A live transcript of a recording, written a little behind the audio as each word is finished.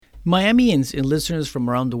Miamians and listeners from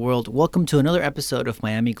around the world, welcome to another episode of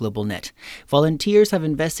Miami Global Net. Volunteers have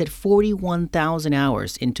invested 41,000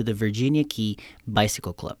 hours into the Virginia Key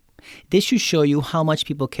Bicycle Club. This should show you how much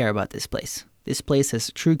people care about this place. This place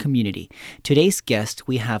has true community. Today's guest,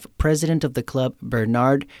 we have president of the club,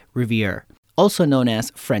 Bernard Riviere, also known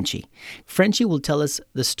as Frenchie. Frenchie will tell us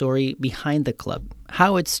the story behind the club,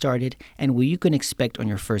 how it started, and what you can expect on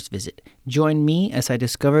your first visit. Join me as I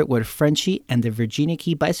discover what Frenchie and the Virginia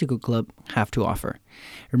Key Bicycle Club have to offer.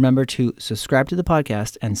 Remember to subscribe to the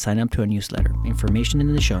podcast and sign up to our newsletter. Information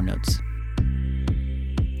in the show notes.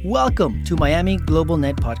 Welcome to Miami Global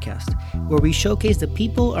Net Podcast, where we showcase the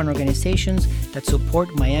people and organizations that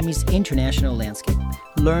support Miami's international landscape.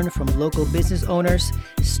 Learn from local business owners,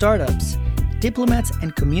 startups, diplomats,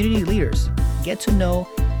 and community leaders. Get to know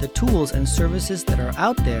the tools and services that are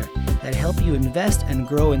out there that help you invest and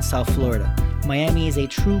grow in South Florida. Miami is a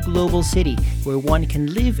true global city where one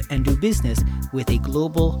can live and do business with a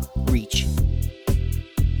global reach.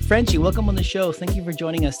 Frenchie, welcome on the show. Thank you for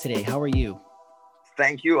joining us today. How are you?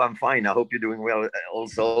 Thank you. I'm fine. I hope you're doing well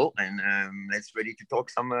also. And let's ready to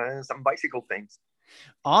talk some bicycle things.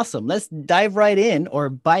 Awesome. Let's dive right in, or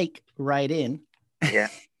bike right in. Yeah.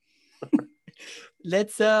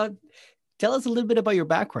 Let's tell us a little bit about your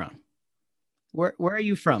background. Where are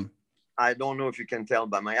you from? I don't know if you can tell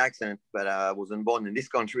by my accent, but I wasn't born in this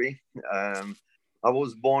country. I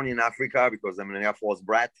was born in Africa because I'm an Air Force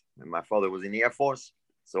brat, and my father was in the Air Force.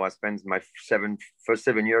 So I spent my first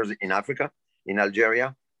 7 years in Africa, in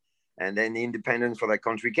Algeria. And then the independence for that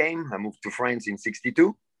country came. I moved to France in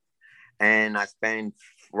 1962. And I spent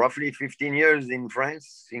roughly 15 years in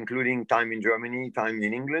France, including time in Germany, time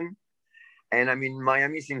in England. And I'm in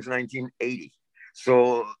Miami since 1980.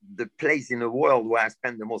 So the place in the world where I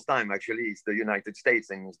spend the most time actually is the United States,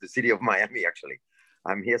 and it's the city of Miami, actually.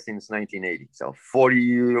 I'm here since 1980. So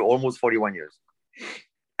almost 41 years.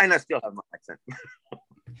 And I still have my accent.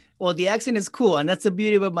 Well, the accent is cool, and that's the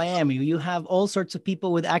beauty about Miami. You have all sorts of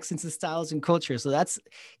people with accents and styles and culture. So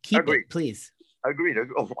keep Agreed. it, please. Agreed.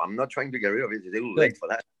 Oh, I'm not trying to get rid of it. It's a little late for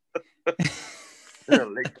that. A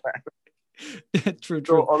little late for that. True.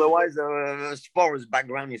 So otherwise, as far as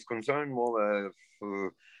background is concerned,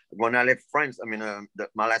 when I left France,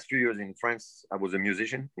 my last few years in France, I was a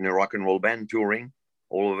musician in a rock and roll band touring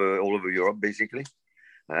all over Europe, basically,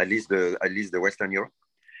 at least the Western Europe.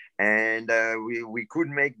 And we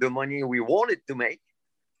couldn't make the money we wanted to make.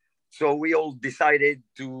 So we all decided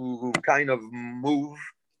to kind of move,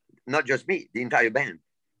 not just me, the entire band.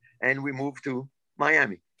 And we moved to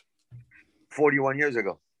Miami 41 years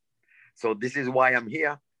ago. So this is why I'm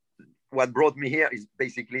here. What brought me here is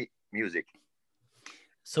basically music.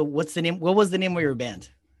 So what's the name? What was the name of your band?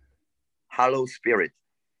 Hollow Spirit.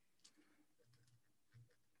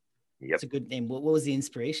 Yep. That's a good name. What was the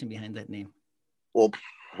inspiration behind that name? Well,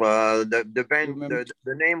 the band,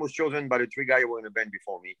 the name was chosen by the three guys who were in the band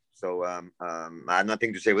before me. So I had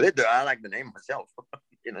nothing to say with it. I like the name myself.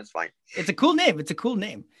 It's fine. It's a cool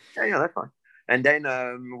name. Yeah, that's fine. And then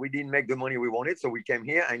we didn't make the money we wanted, so we came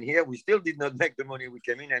here. And here we still did not make the money we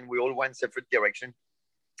came in, and we all went separate direction,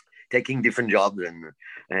 taking different jobs,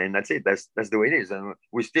 and that's it. That's the way it is. And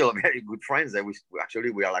we're still very good friends. That we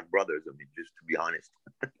are like brothers. Just to be honest.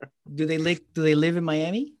 Do they live in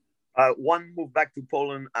Miami? One moved back to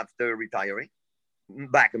Poland after retiring.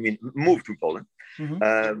 Moved to Poland.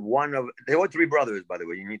 Mm-hmm. There were three brothers, by the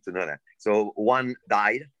way. You need to know that. So one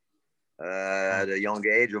died at a young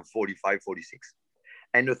age of 45, 46.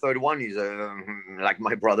 And the third one is like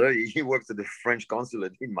my brother. He works at the French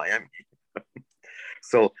consulate in Miami.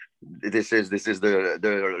 So this is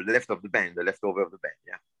the left of the band, the leftover of the band.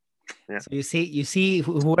 Yeah. So you see,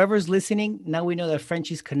 whoever's listening, now we know that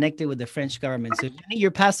Frenchie's connected with the French government. So if you need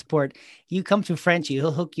your passport, you come to Frenchie,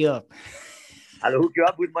 he'll hook you up. I'll hook you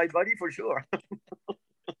up with my buddy for sure.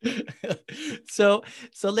 So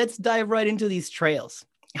let's dive right into these trails.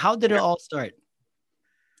 How did it all start?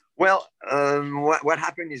 Well, what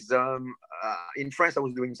happened is in France, I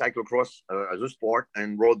was doing cyclocross as a sport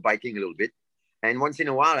and road biking a little bit. And once in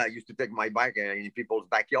a while, I used to take my bike in people's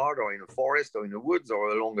backyard or in a forest or in the woods or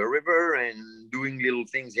along a river and doing little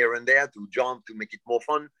things here and there to jump to make it more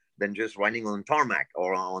fun than just running on tarmac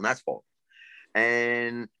or on asphalt.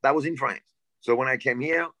 And that was in France. So when I came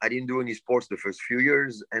here, I didn't do any sports the first few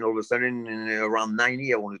years. And all of a sudden, around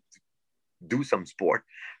 90, I wanted to do some sport.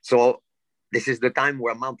 So this is the time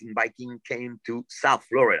where mountain biking came to South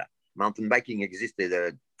Florida. Mountain biking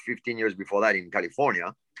existed 15 years before that in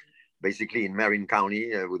California, basically in Marin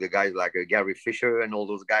County, with the guys like Gary Fisher and all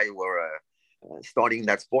those guys who were starting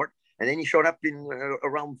that sport. And then he showed up in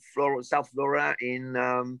around South Florida in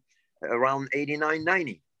around 89,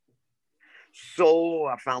 90. So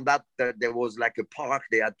I found out that there was like a park.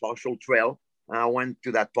 They had partial trail. I went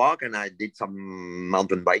to that park and I did some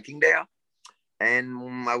mountain biking there. And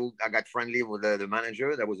I got friendly with the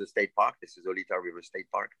manager. That was a state park. This is Olita River State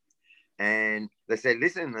Park. And they said,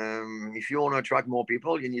 listen, if you want to attract more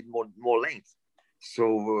people, you need more lanes.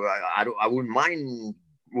 So I wouldn't mind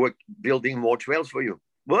building more trails for you.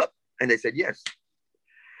 What? And they said yes.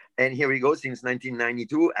 And here we go. Since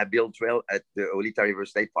 1992, I built trail at the Olita River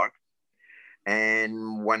State Park.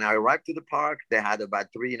 And when I arrived to the park, they had about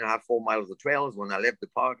 3.5, 4 miles of trails. When I left the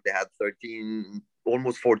park, they had 13,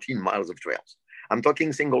 almost 14 miles of trails. I'm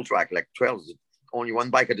talking single track, like trails. Only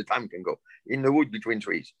one bike at a time can go in the wood between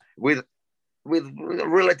trees with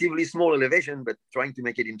relatively small elevation, but trying to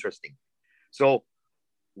make it interesting. So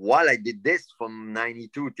while I did this from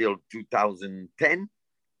 92 till 2010,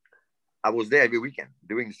 I was there every weekend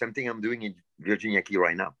doing the same thing I'm doing in Virginia Key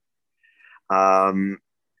right now.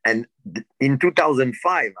 And in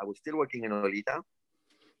 2005, I was still working in Olita,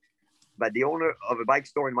 but the owner of a bike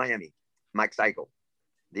store in Miami, Max Cycle,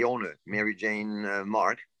 the owner, Mary Jane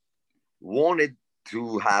Mark, wanted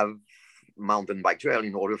to have mountain bike trail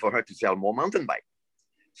in order for her to sell more mountain bike.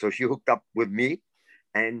 So she hooked up with me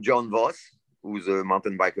and John Voss, who's a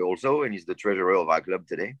mountain biker also, and he's the treasurer of our club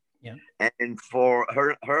today. Yeah. And for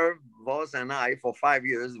her, Voss and I, for 5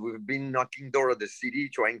 years, we've been knocking door of the city,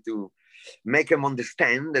 trying to make them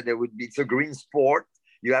understand that it's a green sport.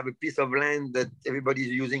 You have a piece of land that everybody's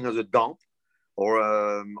using as a dump, or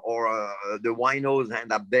the winos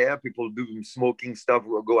end up there. People do smoking stuff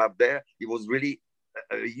will go up there. It was really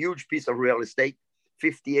a huge piece of real estate,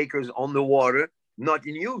 50 acres on the water, not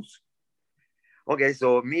in use. Okay,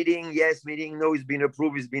 so meeting, yes, meeting, no, it's been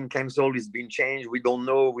approved, it's been canceled, it's been changed, we don't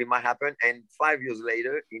know, we might happen. And 5 years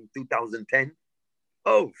later, in 2010,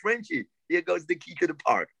 oh, Frenchie, here goes the key to the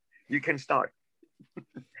park. You can start.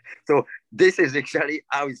 So this is actually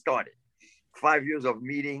how it started. 5 years of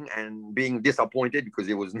meeting and being disappointed because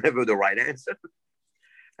it was never the right answer.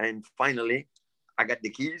 And finally, I got the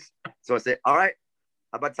keys. So I said, all right,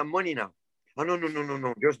 how about some money now? Oh,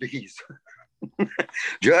 no, just the keys.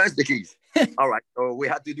 Just the keys. All right, so we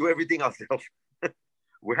had to do everything ourselves.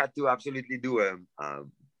 We had to absolutely do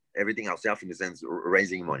everything ourselves in the sense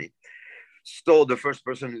raising money. So the first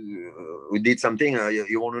person who did something,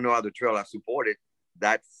 you want to know how the trail are supported,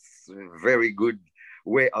 that's a very good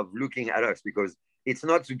way of looking at us, because it's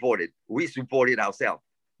not supported. We support it ourselves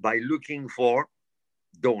by looking for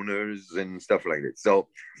donors and stuff like that. So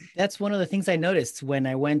that's one of the things I noticed when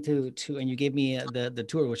I went to and you gave me the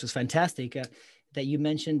tour, which was fantastic. That you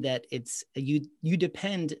mentioned that it's you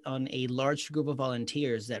depend on a large group of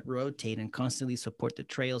volunteers that rotate and constantly support the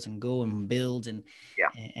trails and go and build and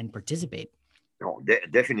participate. No,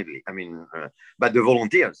 definitely. I mean, but the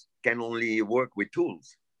volunteers can only work with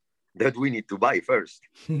tools that we need to buy first.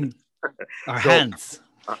 Our hands.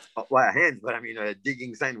 Well, hands, but I mean,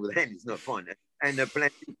 digging sand with hands is not fun. And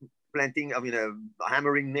planting, I mean,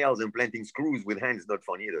 hammering nails and planting screws with hands is not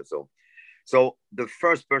fun either. So the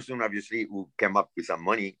first person, obviously, who came up with some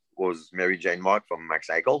money was Mary Jane Mark from Max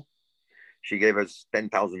Cycle. She gave us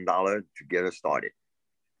 $10,000 to get us started.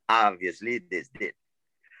 Obviously, this did.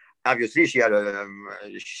 Obviously,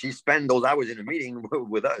 she spent those hours in a meeting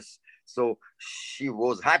with us. So she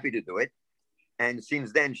was happy to do it. And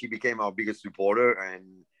since then, she became our biggest supporter.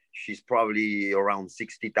 And she's probably around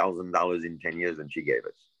 $60,000 in 10 years that she gave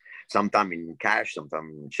us. Sometime in cash, sometime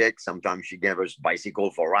in checks. Sometimes she gave us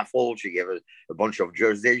bicycle for raffle. She gave us a bunch of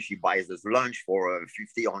jerseys. She buys us lunch for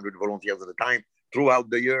 50, 100 volunteers at a time throughout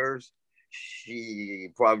the years. She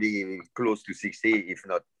probably close to 60, if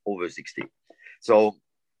not over 60. So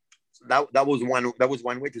that was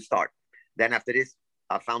one way to start. Then after this,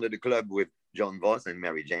 I founded a club with John Voss and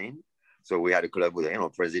Mary Jane. So we had a club with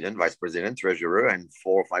president, vice president, treasurer, and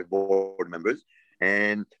 4 or 5 board members.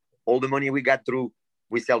 And all the money we got through,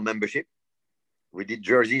 we sell membership. We did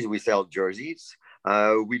jerseys, we sell jerseys.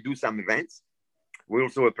 We do some events. We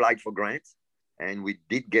also applied for grants, and we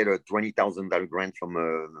did get a $20,000 grant from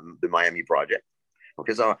the Miami project.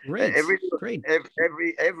 Okay, so every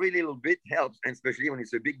little bit helps, and especially when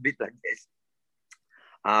it's a big bit like this.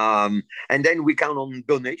 And then we count on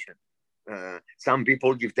donation. Some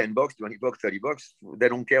people give $10, $20, $30. They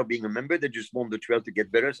don't care being a member. They just want the trail to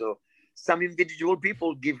get better. So some individual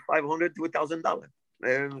people give $500 to $1,000.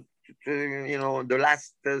 The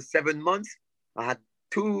last 7 months, I had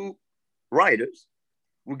 2 riders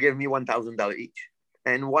who gave me $1,000 each,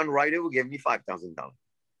 and 1 rider who gave me $5,000.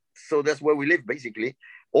 So that's where we live, basically.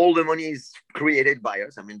 All the money is created by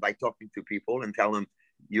us. I mean, by talking to people and tell them,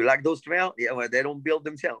 you like those trails? Yeah, well, they don't build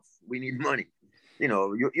themselves. We need money.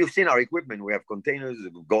 you've seen our equipment. We have containers,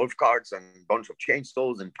 golf carts, and a bunch of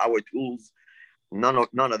chainsaws and power tools. None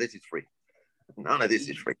of this is free. None of this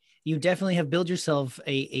is free. You definitely have built yourself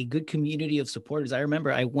a good community of supporters. I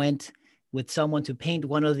remember I went with someone to paint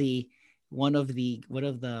one of the yeah,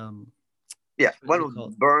 one of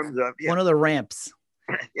the berms. One of the ramps.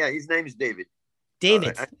 Yeah, his name is David.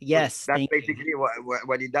 David, yes. That's basically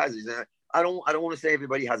what he does. Is I don't want to say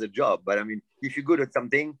everybody has a job, but I mean, if you're good at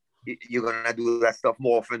something, you're gonna do that stuff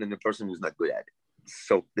more often than the person who's not good at it.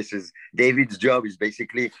 So this is David's job. Is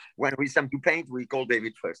basically when we come to paint, we call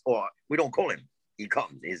David first, or we don't call him. He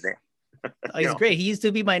comes. He's there. He's great. He used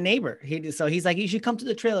to be my neighbor. So he's like, you should come to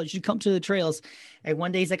the trails. You should come to the trails. And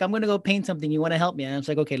one day he's like, I'm going to go paint something. You want to help me? And I was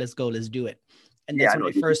like, okay, let's go. Let's do it. And that's when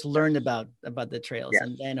I first learned about the trails. Yeah.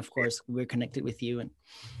 And then of course we're connected with you.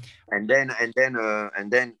 And then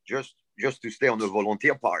just to stay on the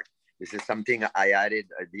volunteer part, this is something I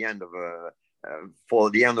added at the end of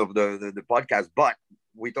for the end of the podcast, but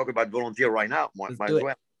we talk about volunteer right now. Might as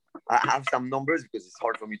well. I have some numbers because it's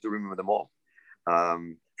hard for me to remember them all.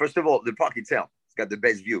 First of all, the park itself, it's got the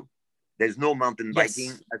best view. There's no mountain biking.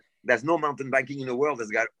 Yes. There's no mountain biking in the world that's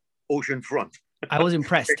got ocean front. I was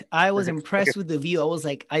impressed. I was impressed with the view. I was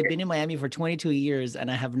like, I've been in Miami for 22 years and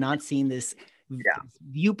I have not seen this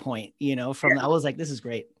viewpoint, I was like, this is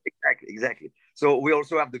great. Exactly. So we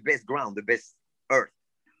also have the best ground, the best earth.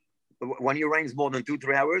 When it rains more than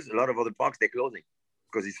 2-3 hours, a lot of other parks, they're closing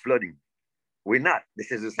because it's flooding. We're not.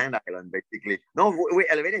 This is a sand island, basically. No, we're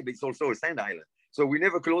elevated, but it's also a sand island. So we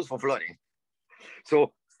never close for flooding.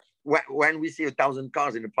 So when we see 1,000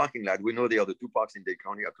 cars in the parking lot, we know the other 2 parks in the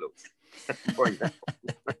county are closed, for example.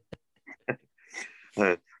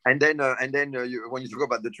 And then when you talk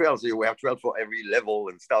about the trails, we have trails for every level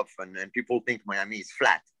and stuff. And people think Miami is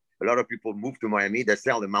flat. A lot of people move to Miami. They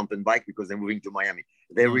sell the mountain bike because they're moving to Miami.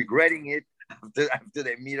 They're regretting it. After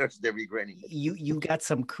they meet us, they're regretting it. You got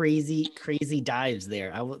some crazy dives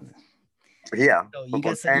there. Yeah. So you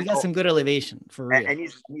got some good elevation for real. And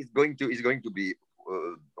he's going to be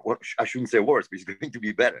I shouldn't say worse, but he's going to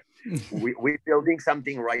be better. We're building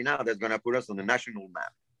something right now that's going to put us on the national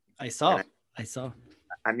map. I saw.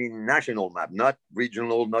 I mean, national map, not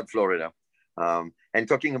regional, not Florida. And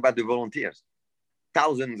talking about the volunteers,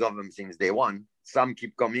 thousands of them since day one. Some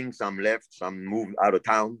keep coming, some left, some moved out of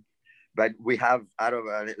town. But we have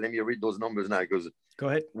let me read those numbers now because go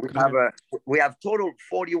ahead. We have total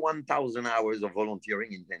 41,000 hours of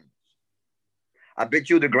volunteering in 10 years. I bet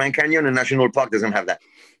you the Grand Canyon and National Park doesn't have that.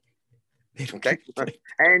 Okay,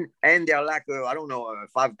 and they're like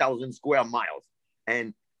 5,000 square miles,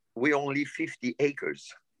 and we only 50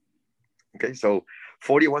 acres. Okay, so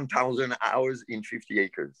 41,000 hours in 50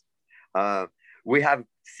 acres. We have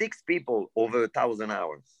 6 people over 1,000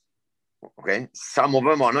 hours. Okay, some of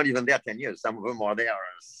them are not even there 10 years. Some of them are there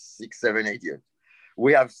 6, 7, 8 years.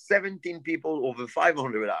 We have 17 people over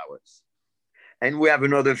 500 hours. And we have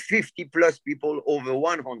another 50 plus people over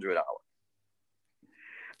 100 hours.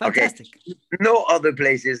 Fantastic. Okay. No other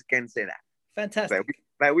places can say that. Fantastic.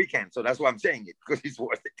 But we can. So that's why I'm saying it, because it's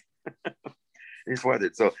worth it. It's worth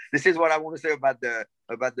it. So this is what I want to say about the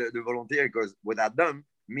volunteer, because without them,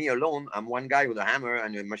 me alone, I'm one guy with a hammer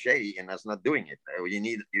and a machete, and that's not doing it. You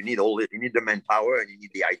need all it. You need the manpower, and you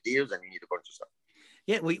need the ideas, and you need a bunch of stuff.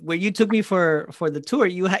 Yeah, where you took me for the tour,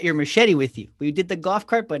 you had your machete with you. We did the golf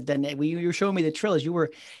cart, but then you were showing me the trails. You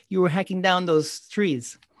were hacking down those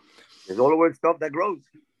trees. There's always stuff that grows.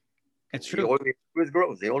 That's true. It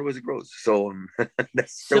always grows. So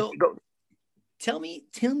that's so. Tell me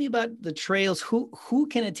about the trails. Who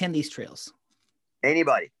can attend these trails?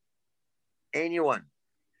 Anybody, anyone.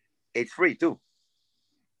 It's free too.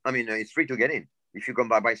 I mean, it's free to get in. If you come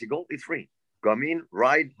by bicycle, it's free. Come in,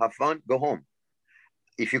 ride, have fun, go home.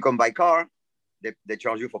 If you come by car, they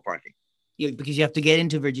charge you for parking. Yeah, because you have to get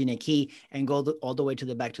into Virginia Key and go all the way to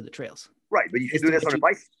the back to the trails. Right, but if you do this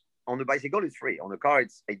on the bicycle, it's free. On the car,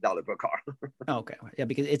 it's $8 per car. Oh, okay, yeah,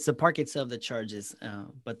 because it's the park itself that charges,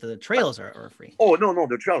 but the trails are free. Oh no,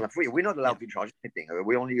 the trails are free. We're not allowed to charge anything.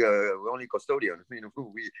 We're only custodian.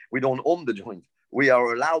 We don't own the joint. We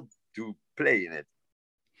are allowed to play in it.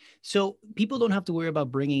 So people don't have to worry about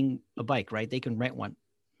bringing a bike, right? They can rent one.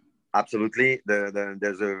 Absolutely.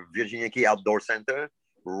 There's a Virginia Key Outdoor Center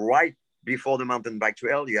right before the mountain bike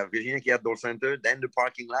trail. You have Virginia Key Outdoor Center, then the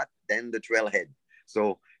parking lot, then the trailhead.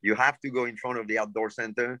 So you have to go in front of the outdoor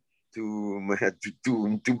center to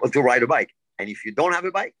ride a bike. And if you don't have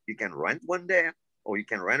a bike, you can rent one there, or you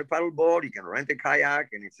can rent a paddle board, you can rent a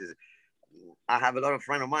kayak. And I have a lot of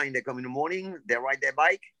friends of mine. They come in the morning, they ride their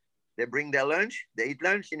bike, they bring their lunch, they eat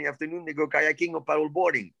lunch. In the afternoon, they go kayaking or paddle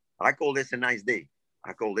boarding. I call this a nice day.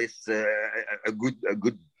 I call this a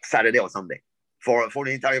good Saturday or Sunday for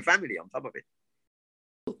the entire family on top of it.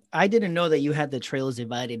 I didn't know that you had the trails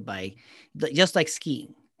divided by, just like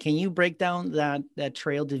skiing. Can you break down that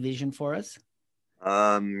trail division for us?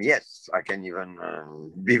 Yes, I can even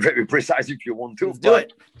be very precise if you want to. Let's do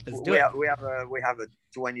it. Let's do it. We have a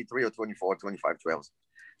 23 or 24, 25 trails.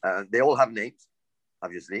 They all have names,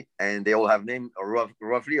 obviously, and they all have names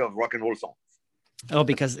roughly of rock and roll songs. Oh,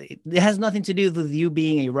 because it has nothing to do with you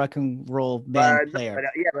being a rock and roll band player.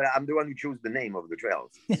 But I'm the one who chose the name of the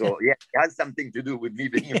trails. So yeah, it has something to do with me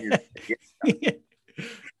being a musician. Yes,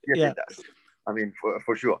 it does. I mean,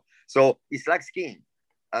 for sure. So it's like skiing.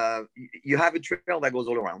 You have a trail that goes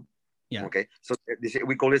all around. Yeah. Okay. So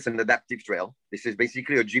we call this an adaptive trail. This is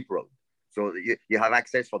basically a jeep road. So you have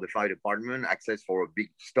access for the fire department, access for a big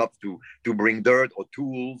stuff to bring dirt or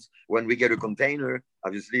tools. When we get a container,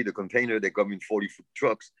 obviously the container, they come in 40-foot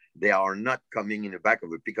trucks. They are not coming in the back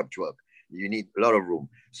of a pickup truck. You need a lot of room.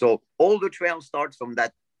 So all the trail starts from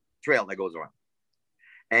that trail that goes around.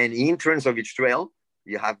 And in entrance of each trail,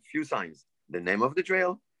 you have a few signs. The name of the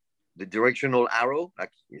trail, the directional arrow,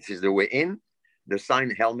 like this is the way in, the sign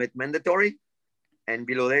helmet mandatory, and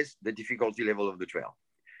below this, the difficulty level of the trail.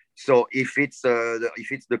 So if it's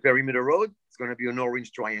the perimeter road, it's going to be an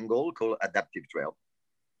orange triangle called adaptive trail.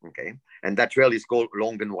 Okay. And that trail is called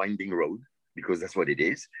Long and Winding Road because that's what it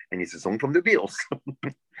is. And it's a song from the Beatles.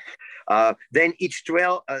 Then each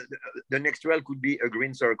trail, the next trail could be a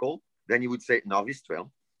green circle. Then you would say novice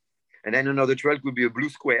trail. And then another trail could be a blue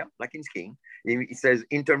square, like in skiing. It says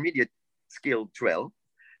intermediate skill trail.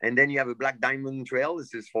 And then you have a black diamond trail.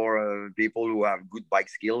 This is for people who have good bike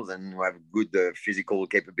skills and who have good physical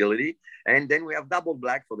capability. And then we have double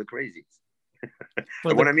black for the crazies.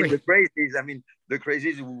 When I mean the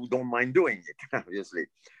crazies who don't mind doing it, obviously.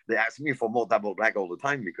 They ask me for more double black all the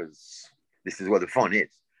time because this is where the fun is.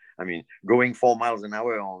 I mean, going 4 miles an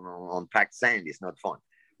hour on packed sand is not fun.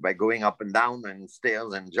 By going up and down and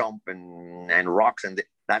stairs and jump and rocks, and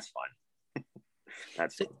that's fun.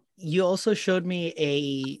 That's fun. You also showed me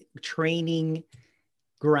a training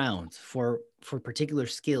ground for particular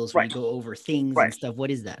skills when you go over things and stuff.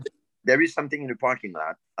 What is that? There is something in the parking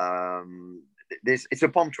lot. It's a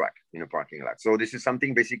pump track in a parking lot. So this is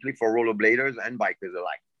something basically for rollerbladers and bikers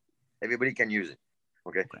alike. Everybody can use it.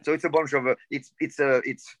 Okay. So it's a bunch of it's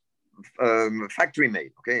factory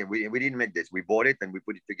made. Okay. We didn't make this. We bought it and we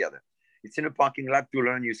put it together. It's in a parking lot to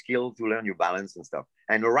learn your skill, to learn your balance and stuff.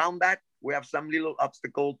 And around that, we have some little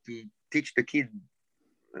obstacle to teach the kid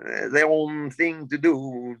their own thing to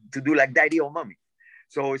do like daddy or mommy.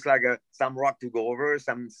 So it's like some rock to go over,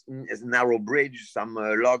 some narrow bridge, some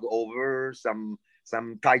log over, some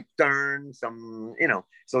tight turn, some,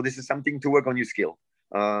 So this is something to work on your skill.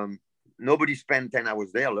 Nobody spent 10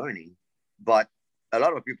 hours there learning, but a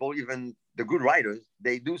lot of people, even the good riders,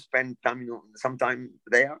 they do spend time, some time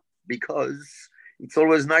there because it's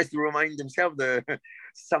always nice to remind themselves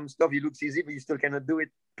some stuff it looks easy, but you still cannot do it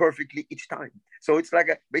perfectly each time. So it's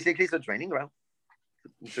like basically it's a training ground.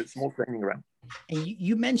 It's a small training ground. And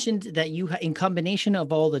you mentioned that in combination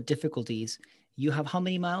of all the difficulties, you have how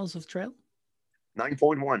many miles of trail?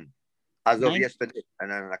 9.1 as of yesterday.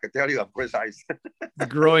 And I can tell you, I'm precise. It's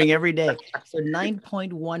growing every day. So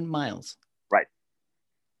 9.1 miles. Right.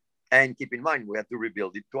 And keep in mind, we had to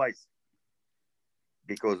rebuild it twice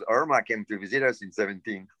because Irma came to visit us in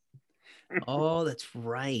 17. Oh, that's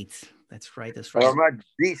right. That's right. Irma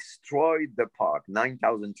destroyed the park,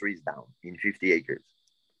 9,000 trees down in 50 acres.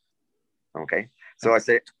 Okay. So I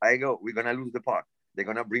said, we're going to lose the park. They're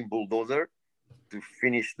going to bring bulldozer to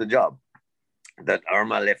finish the job that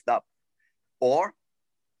Irma left up. Or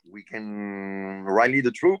we can rally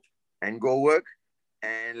the troop and go work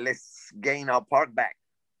and let's gain our park back.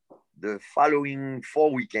 The following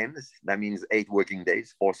 4 weekends, that means 8 working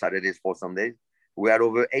days, 4 Saturdays, 4 Sundays, we had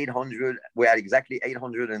exactly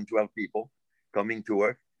 812 people coming to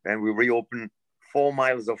work, and we reopened 4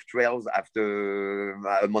 miles of trails after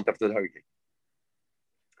a month after the hurricane.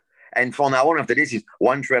 And from now on, after this, is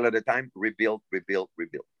one trail at a time, rebuild.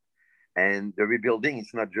 And the rebuilding is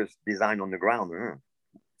not just designed on the ground.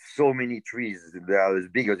 So many trees that are as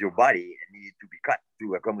big as your body and need to be cut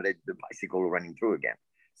to accommodate the bicycle running through again.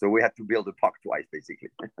 So we had to build a park twice, basically.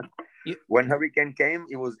 When hurricane came,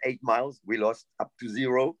 it was 8 miles. We lost up to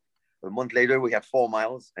 0. A month later, we had 4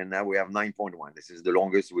 miles, and now we have 9.1. This is the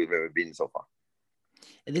longest we've ever been so far.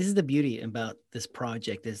 And this is the beauty about this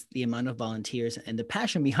project, is the amount of volunteers and the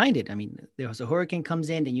passion behind it. I mean, there was a hurricane comes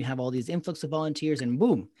in, and you have all these influx of volunteers, and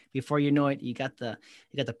boom, before you know it, you got the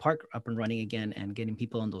park up and running again and getting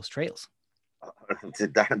people on those trails.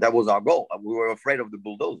 That was our goal. We were afraid of the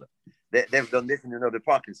bulldozer. They've done this in another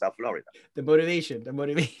park in South Florida. The motivation.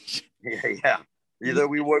 Yeah. Either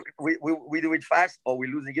we do it fast or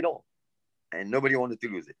we're losing it all. And nobody wanted to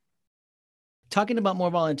lose it. Talking about more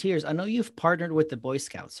volunteers, I know you've partnered with the Boy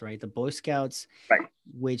Scouts, right? The Boy Scouts, right?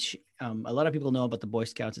 Which a lot of people know about the Boy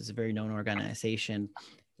Scouts. It's a very known organization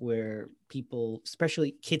where people,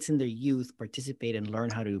 especially kids in their youth, participate and learn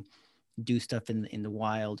how to do stuff in the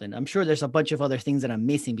wild. And I'm sure there's a bunch of other things that I'm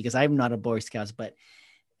missing because I'm not a Boy Scouts, but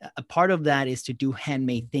a part of that is to do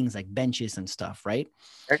handmade things like benches and stuff, right?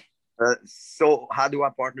 So how do I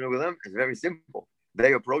partner with them? It's very simple.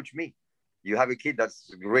 They approach me. You have a kid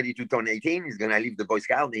that's ready to turn 18. He's going to leave the Boy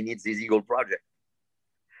Scout. He needs his Eagle project.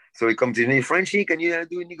 So he comes to me, Frenchie, can you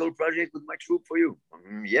do an Eagle project with my troop for you?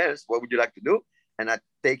 Yes. What would you like to do? And I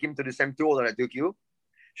take him to the same tour that I took you,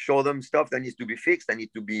 show them stuff that needs to be fixed, that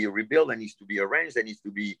needs to be rebuilt, that needs to be arranged, that needs to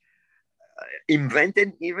be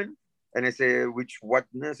invented even. And I say, what?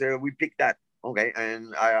 And I say, we picked that. Okay.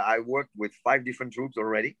 And I worked with 5 different troops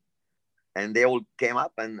already. And they all came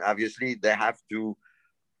up, and obviously they have to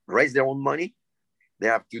raise their own money. They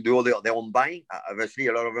have to do all their own buying. Obviously,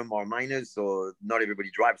 a lot of them are minors, so not everybody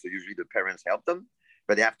drives. So usually the parents help them,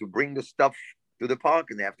 but they have to bring the stuff to the park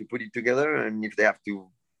and they have to put it together. And if they have to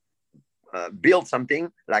build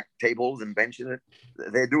something like tables and benches,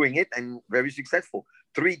 they're doing it and very successful.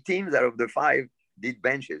 3 teams out of the 5 did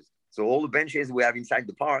benches. So all the benches we have inside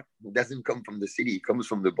the park doesn't come from the city. It comes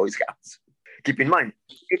from the Boy Scouts. Keep in mind,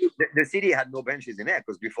 the city had no benches in there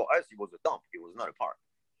because before us, it was a dump. It was not a park.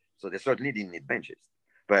 So they certainly didn't need benches.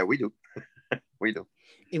 But we do. We do.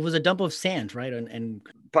 It was a dump of sand, right? And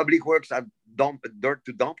Public Works have dirt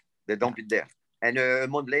to dump. They dump it there. And a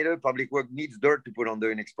month later, Public Works needs dirt to put on the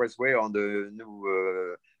expressway, on the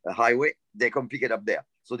new highway. They come pick it up there.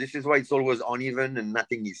 So this is why it's always uneven and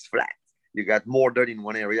nothing is flat. You got more dirt in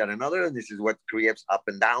one area than another, and this is what creates up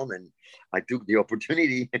and down. And I took the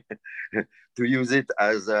opportunity to use it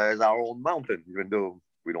as our own mountain, even though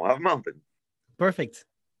we don't have a mountain. Perfect.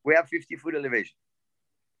 We have 50-foot elevation.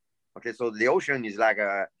 Okay, so the ocean is like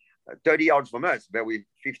 30 yards from us, but we're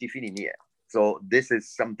 50 feet in the air. So this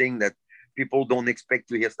is something that people don't expect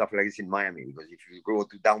to hear stuff like this in Miami, because if you go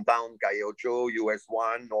to downtown, Calle Ocho, US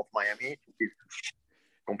 1, North Miami, it's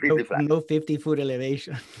completely flat. No 50-foot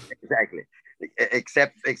elevation. Exactly.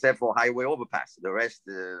 Except for highway overpass. The rest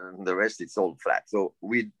it's all flat. So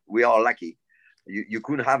we are lucky. You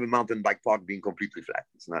couldn't have a mountain bike park being completely flat.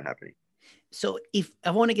 It's not happening. So if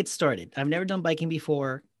I want to get started, I've never done biking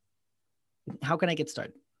before. How can I get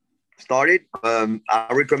started? I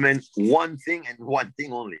recommend one thing and one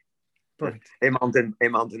thing only. Perfect. A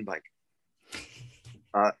mountain bike.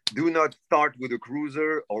 Do not start with a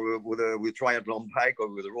cruiser or with triathlon bike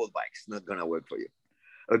or with a road bike. It's not gonna work for you.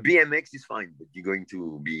 A BMX is fine, but you're going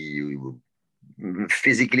to be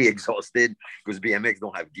physically exhausted because BMX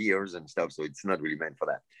don't have gears and stuff, so it's not really meant for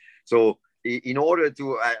that. So in order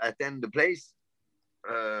to attend the place,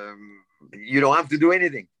 you don't have to do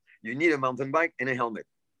anything. You need a mountain bike and a helmet.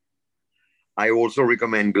 I also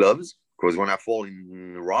recommend gloves, because when I fall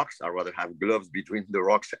in rocks, I'd rather have gloves between the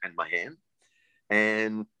rocks and my hand,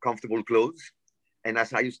 and comfortable clothes. And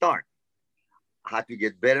that's how you start. How to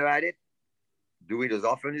get better at it, do it as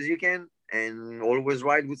often as you can, and always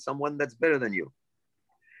ride with someone that's better than you.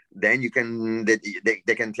 Then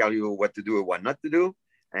they can tell you what to do or what not to do.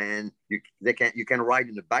 And you can ride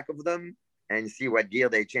in the back of them and see what gear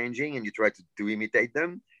they're changing, and you try to imitate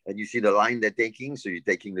them, and you see the line they're taking, so you're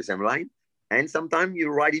taking the same line. And sometimes you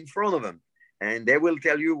ride in front of them, and they will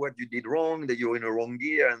tell you what you did wrong, that you're in the wrong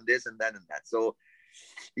gear, and this and that and that. So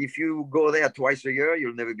if you go there twice a year,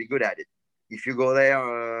 you'll never be good at it. If you go there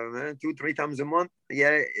 2-3 times a month,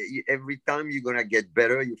 every time you're gonna get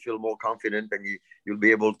better. You feel more confident, and you'll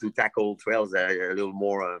be able to tackle trails a little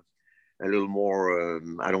more. I don't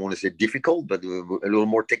want to say difficult, but a little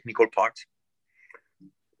more technical parts.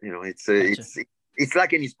 It's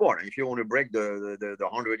like any sport. If you want to break the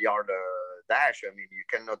 100-yard dash, I mean, you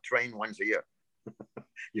cannot train once a year.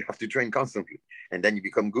 You have to train constantly, and then you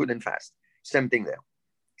become good and fast. Same thing there.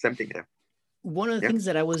 One of the things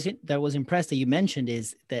that I was impressed that you mentioned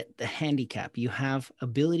is that the handicap. You have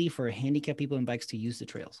ability for handicapped people and bikes to use the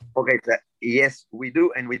trails. Okay, so yes, we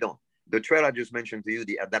do and we don't. The trail I just mentioned to you,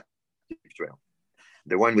 the adaptive trail,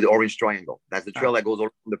 the one with the orange triangle, that's the trail that goes all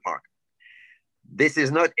around the park. This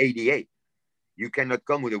is not ADA. You cannot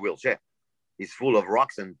come with a wheelchair. It's full of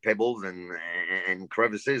rocks and pebbles and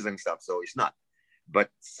crevices and stuff, so it's not.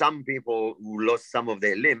 But some people who lost some of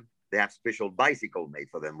their limb, they have special bicycle made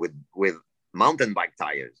for them with mountain bike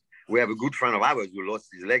tires. We have a good friend of ours who lost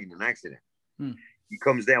his leg in an accident. He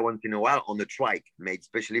comes there once in a while on a trike made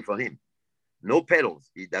specially for him. no pedals.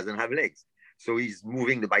 He doesn't have legs. So he's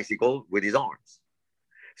moving the bicycle with his arms.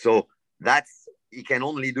 So that's, he can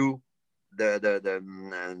only do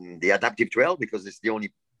the adaptive trail because it's the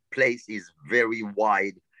only place is very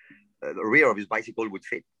wide. The rear of his bicycle would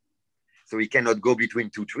fit. So he cannot go between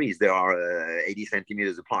two trees. They are 80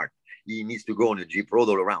 centimeters apart. He needs to go on a Jeep road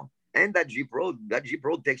all around. And that Jeep road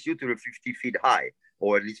takes you to the 50 feet high,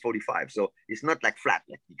 or at least 45. So it's not like flat.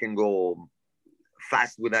 Like you can go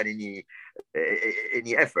fast without any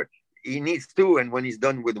effort. He needs to, and when he's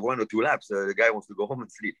done with 1 or 2 laps, the guy wants to go home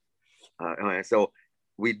and sleep. So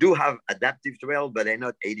we do have adaptive trail, but they're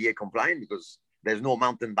not ADA compliant because there's no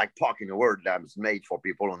mountain bike park in the world that's made for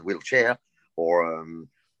people on wheelchair or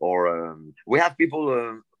we have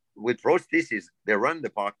people with prostheses. They run the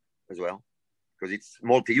park as well because it's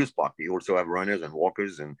multi-use park. We also have runners and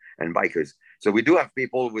walkers and bikers. So we do have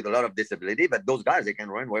people with a lot of disability, but those guys, they can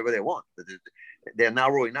run wherever they want. They're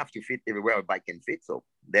narrow enough to fit everywhere a bike can fit. So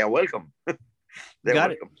they're welcome. They're Got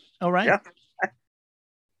welcome. It. All right. Yeah.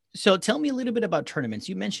 So tell me a little bit about tournaments.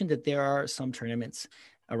 You mentioned that there are some tournaments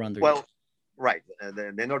around the region. Right.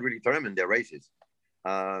 They're not really tournaments, they're races.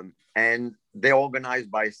 And they're organized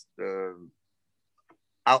by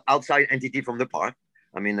outside entity from the park.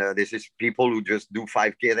 I mean, this is people who just do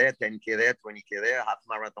 5K there, 10K there, 20K there, half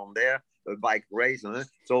marathon there, a bike race.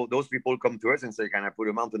 So those people come to us and say, can I put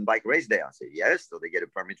a mountain bike race there? I say, yes. So they get a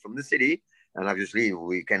permit from the city. And obviously,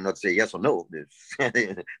 we cannot say yes or no.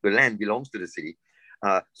 The land belongs to the city.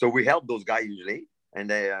 So we help those guys usually. And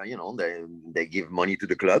they give money to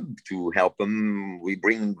the club to help them. We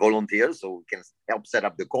bring volunteers so we can help set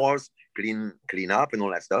up the course, clean up and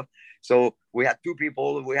all that stuff. So we have 2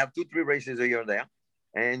 people. We have 2-3 races a year there.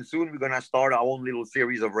 And soon we're going to start our own little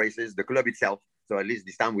series of races, the club itself. So at least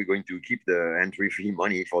this time we're going to keep the entry fee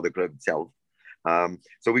money for the club itself.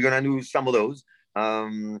 So we're going to do some of those.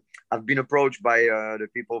 I've been approached by the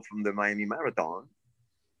people from the Miami Marathon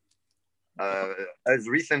as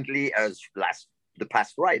recently as the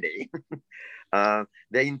past Friday.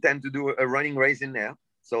 They intend to do a running race in there.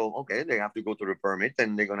 So, okay, they have to go to the permit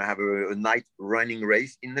and they're going to have a night running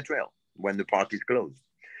race in the trail when the park is closed.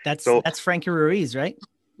 That's Frankie Ruiz, right?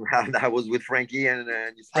 I was with Frankie and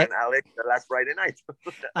his friend Alex last Friday night.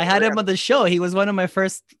 I had him on the show. He was one of my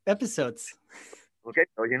first episodes. Okay,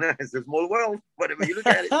 so it's a small world, whatever you look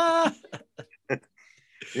at it.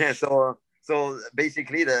 Yeah, so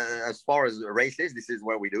basically, as far as races, this is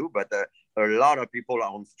what we do. But a lot of people are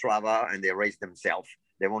on Strava and they race themselves.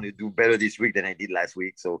 They want to do better this week than I did last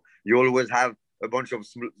week. So you always have a bunch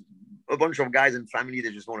of guys and family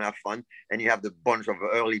that just want to have fun, and you have the bunch of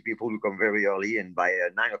early people who come very early, and by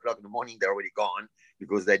 9 o'clock in the morning they're already gone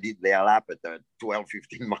because they did their lap at 12,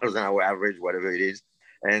 15 miles an hour average, whatever it is.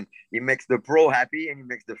 And it makes the pro happy, and it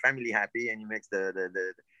makes the family happy, and it makes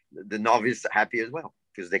the novice happy as well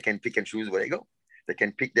because they can pick and choose where they go. They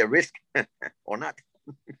can pick their risk or not.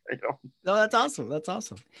 No, that's awesome. That's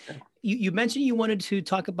awesome. You mentioned you wanted to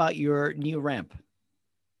talk about your new ramp.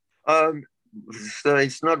 So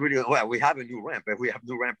it's not really, well, we have a new ramp, and we have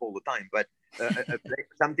new ramp all the time, but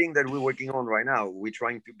something that we're working on right now, we're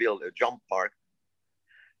trying to build a jump park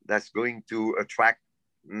that's going to attract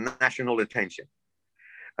national attention.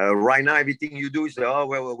 Right now, everything you do is,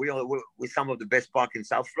 we're some of the best park in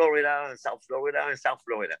South Florida,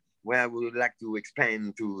 where we would like to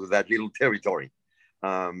expand to that little territory.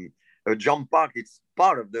 A jump park, it's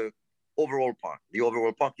part of the overall park. The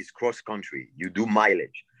overall park is cross country. You do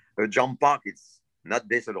mileage. A jump park, it's not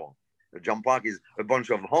this at all. A jump park is a bunch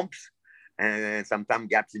of humps and sometimes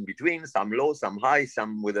gaps in between, some low, some high,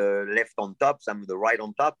 some with a left on top, some with a right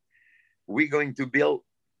on top. We're going to build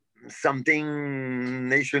something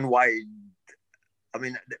nationwide. I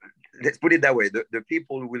mean, let's put it that way. The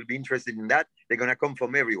people who will be interested in that, they're going to come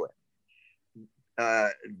from everywhere.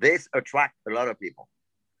 This attracts a lot of people.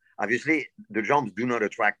 Obviously, the jumps do not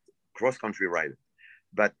attract cross-country riders.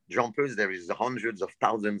 But jumpers, there is hundreds of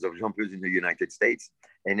thousands of jumpers in the United States.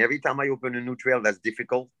 And every time I open a new trail that's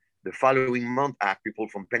difficult, the following month, I have people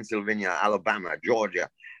from Pennsylvania, Alabama, Georgia,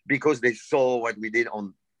 because they saw what we did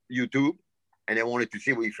on YouTube and they wanted to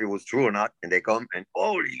see if it was true or not. And they come and,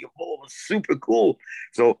 super cool.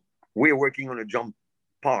 So we're working on a jump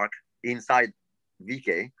park inside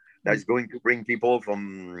VK that's going to bring people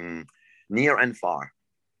from near and far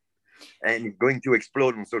and going to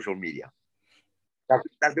explode on social media.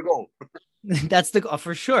 That's the goal. That's the goal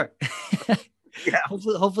for sure. Yeah.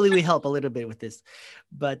 Hopefully we help a little bit with this.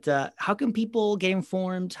 But how can people get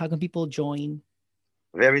informed? How can people join?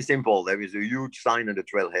 Very simple. There is a huge sign on the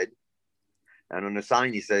trailhead. And on the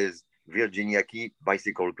sign, it says Virginia Key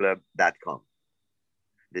Bicycle Club.com.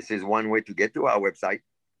 This is one way to get to our website.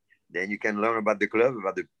 Then you can learn about the club,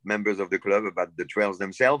 about the members of the club, about the trails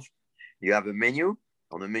themselves. You have a menu.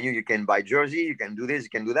 On the menu, you can buy jersey, you can do this, you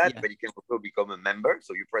can do that, but you can also become a member.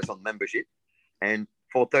 So you press on membership. And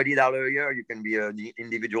for $30 a year, you can be an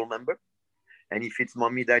individual member. And if it's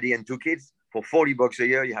mommy, daddy, and 2 kids, for $40 a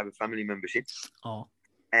year, you have a family membership. Oh.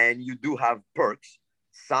 And you do have perks.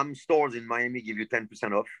 Some stores in Miami give you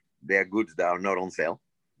 10% off their goods that are not on sale.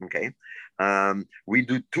 Okay. We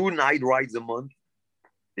do 2 night rides a month,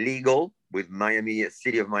 legal, with Miami,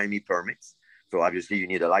 City of Miami permits. So obviously you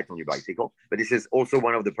need a light on your bicycle, but this is also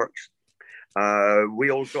one of the perks. We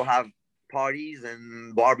also have parties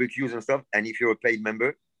and barbecues and stuff. And if you're a paid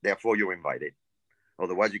member, therefore you're invited.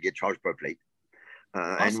 Otherwise you get charged per plate.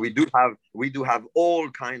 Awesome. And we do have all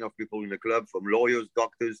kind of people in the club, from lawyers,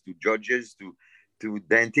 doctors, to judges, to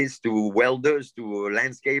dentists, to welders, to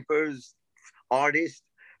landscapers, artists,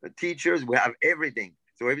 teachers. We have everything.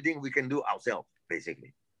 So everything we can do ourselves,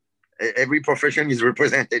 basically. Every profession is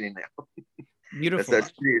represented in there. Beautiful.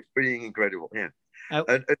 That's pretty incredible. Yeah.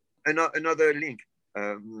 Another link,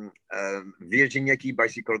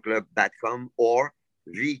 VirginiaKeyBicycleClub.com or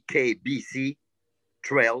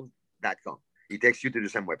VKBCTrails.com. It takes you to the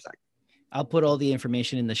same website. I'll put all the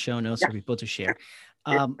information in the show notes for people to share.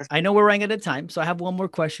 I know we're running out of time, so I have one more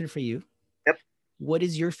question for you. Yep. What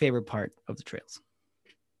is your favorite part of the trails?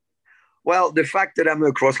 Well, the fact that I'm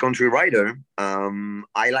a cross-country rider,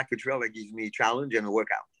 I like a trail that gives me a challenge and a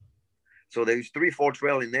workout. So there's 3-4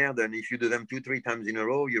 trails in there. Then if you do them 2-3 times in a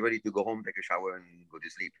row, you're ready to go home, take a shower, and go to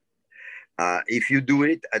sleep. If you do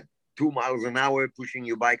it at 2 miles an hour, pushing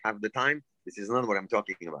your bike half the time, this is not what I'm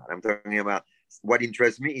talking about. I'm talking about what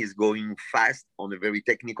interests me is going fast on a very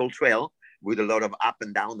technical trail with a lot of up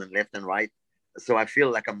and down and left and right. So I feel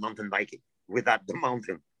like I'm mountain biking without the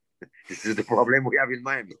mountain. This is the problem we have in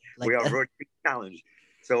Miami. We are vertically challenged.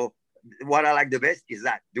 So what I like the best is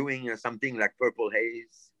that doing something like Purple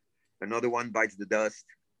Haze. Another one, Bites the Dust.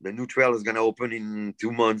 The new trail is going to open in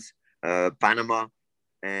 2 months. Panama.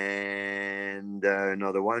 And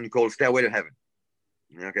another one called Stairway to Heaven.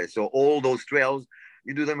 Okay, so all those trails,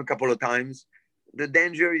 you do them a couple of times. The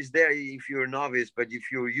danger is there if you're a novice, but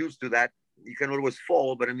if you're used to that, you can always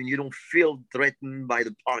fall. But I mean, you don't feel threatened by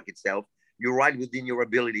the park itself. You ride within your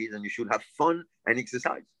abilities, and you should have fun and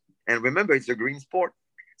exercise. And remember, it's a green sport.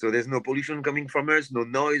 So there's no pollution coming from us, no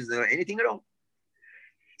noise, anything at all.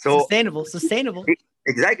 So sustainable.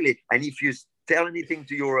 Exactly. And if you tell anything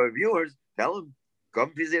to your viewers, tell them,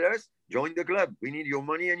 come visit us, join the club. We need your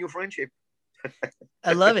money and your friendship.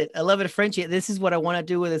 I love it. Frenchie. This is what I want to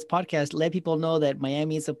do with this podcast. Let people know that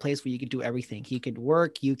Miami is a place where you can do everything. You could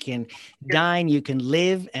work, you can dine, you can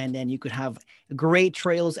live, and then you could have great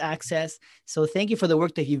trails access. So thank you for the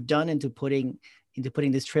work that you've done into putting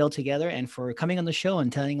this trail together, and for coming on the show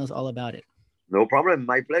and telling us all about it. No problem.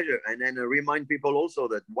 My pleasure. And then remind people also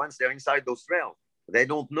that once they're inside those trails, they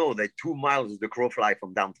don't know that 2 miles is the crow fly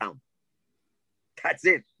from downtown. That's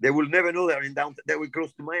it. They will never know they're in downtown. They were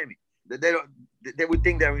close to Miami. They would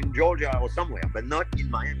think they're in Georgia or somewhere, but not in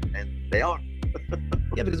Miami, and they are.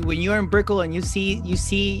 Yeah, because when you're in Brickell and you see your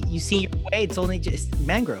way, it's only just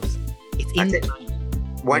mangroves.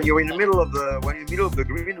 When you're in the middle of the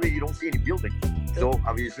greenery, you don't see any buildings. So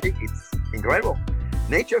obviously, it's incredible.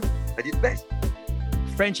 Nature at its best.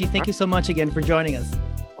 Frenchie, thank you so much again for joining us.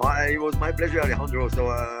 It was my pleasure, Alejandro.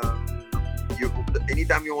 So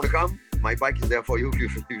anytime you want to come, my bike is there for you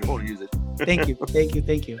if you want to use it. Thank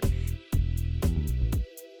you.